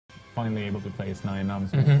finally able to play as Nien Numb,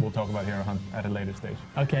 so we'll talk about here at a later stage.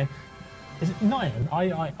 Okay. Is it Nien?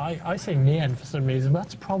 I say Nien for some reason, but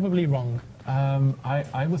that's probably wrong.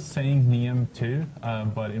 I was saying Nien too,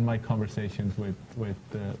 but in my conversations with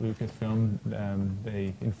Lucasfilm,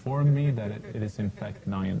 they informed me that it is in fact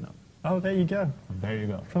Nien Numb. Oh, there you go. There you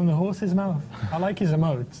go. From the horse's mouth. I like his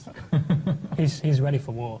emotes. He's ready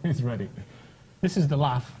for war. He's ready. This is the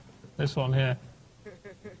laugh. This one here.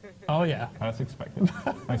 Oh yeah. As expected.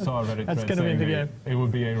 I saw a Reddit That's thread going to be saying the game. it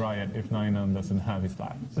would be a riot if Nien Numb doesn't have his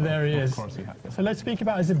laugh. So there he is. Of course he has it. So let's speak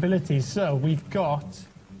about his abilities. So we've got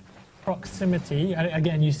proximity.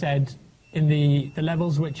 Again, you said in the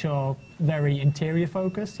levels which are very interior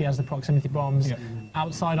focused, he has the proximity bombs. Yep.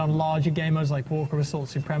 Outside on larger gamers like Walker Assault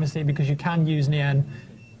Supremacy, because you can use Nien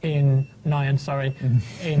in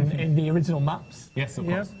the original maps. Yes, of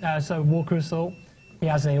course. So Walker Assault, he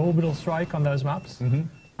has a orbital strike on those maps.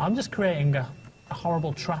 I'm just creating a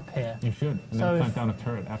horrible trap here. You should, and then plant down a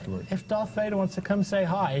turret afterwards. If Darth Vader wants to come say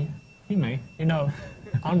hi, he may. You know,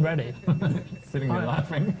 I'm ready. Sitting there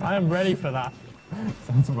laughing. I am ready for that.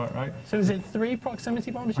 Sounds about right. So is it 3 proximity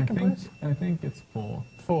bombs you can place? I think it's 4.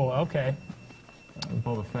 4, okay.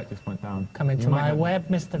 Boba Fett just went down. Come into my web,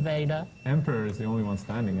 Mr. Vader. Emperor is the only one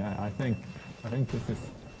standing. I think this is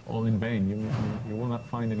all in vain. You will not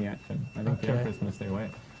find any action. I think the Emperor's going to stay away.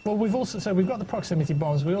 Well, we've got the proximity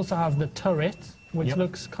bombs. We also have the turret, which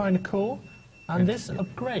looks kind of cool. And this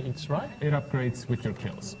upgrades, right? It upgrades with your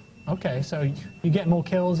kills. Okay, so you get more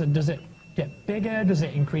kills, and does it get bigger? Does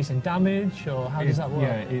it increase in damage, or how does that work?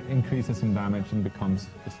 Yeah, it increases in damage and becomes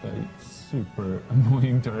just a super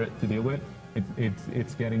annoying turret to deal with.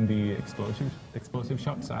 It's getting the explosive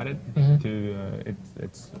shots added to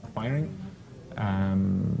its firing,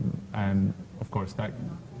 and of course that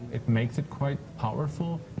it makes it quite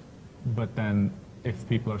powerful. But then, if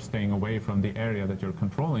people are staying away from the area that you're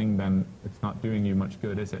controlling, then it's not doing you much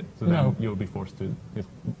good, is it? So then you'll be forced to just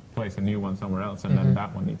place a new one somewhere else, and then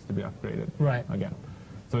that one needs to be upgraded again.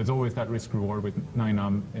 So it's always that risk-reward with Nien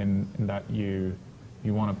Numb in that you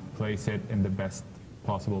want to place it in the best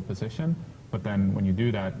possible position, but then when you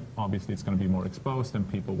do that, obviously it's going to be more exposed, and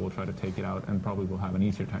people will try to take it out, and probably will have an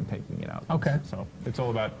easier time taking it out. Okay. So it's all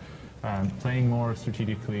about playing more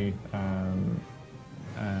strategically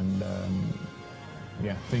and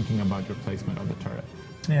thinking about your placement of the turret.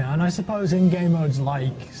 Yeah, and I suppose in game modes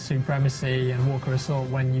like Supremacy and Walker Assault,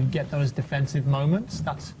 when you get those defensive moments,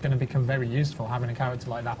 that's going to become very useful, having a character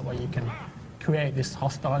like that where you can create this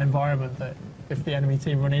hostile environment that if the enemy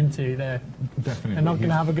team run into, they're not going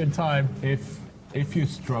to have a good time. If you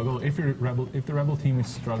struggle, if the rebel team is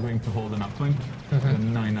struggling to hold an uplink,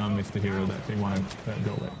 then Nien Numb is the hero that they want to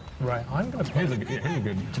go with. Right, I'm going to put here's a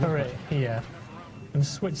good turret here and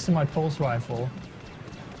switch to my pulse rifle.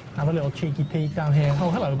 Have a little cheeky peek down here. Oh,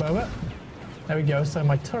 hello, Boba. There we go. So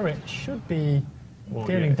my turret should be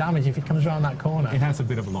dealing damage if it comes around that corner. It has a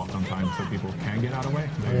bit of a lock on time, so people can get out of the way.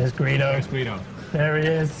 There's Greedo. There's Greedo. There he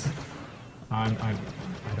is. I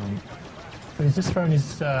don't. So he's just thrown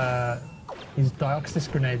his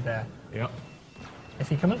Dioxis grenade there. Yep. If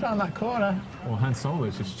he comes around that corner... Well, Han Solo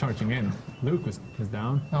is just charging in. Luke is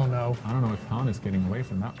down. Oh, no. I don't know if Han is getting away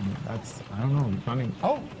from that one. I don't know. Running.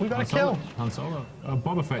 Oh, we got a kill. Han Solo.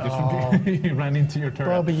 Boba Fett just he ran into your turret.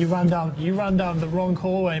 Bobby, you ran down the wrong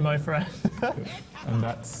hallway, my friend. And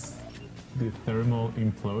that's the thermal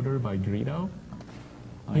imploder by Greedo.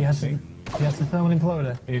 He has the thermal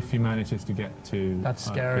imploder. If he manages to get to that's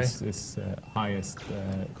scary. His highest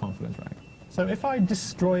confidence rank. So if I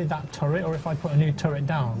destroy that turret, or if I put a new turret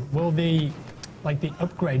down, will the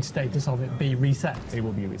upgrade status of it be reset? It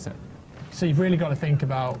will be reset. So you've really got to think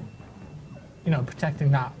about,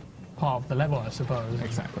 protecting that part of the level, I suppose.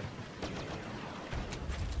 Exactly.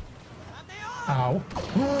 Ow.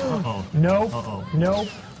 Uh-oh. Nope. Uh-oh. Nope.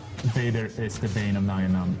 Vader is the bane of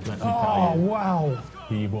Nien Numb, let me tell you. Oh, wow.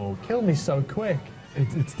 He will kill me so quick.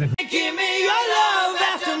 It's difficult.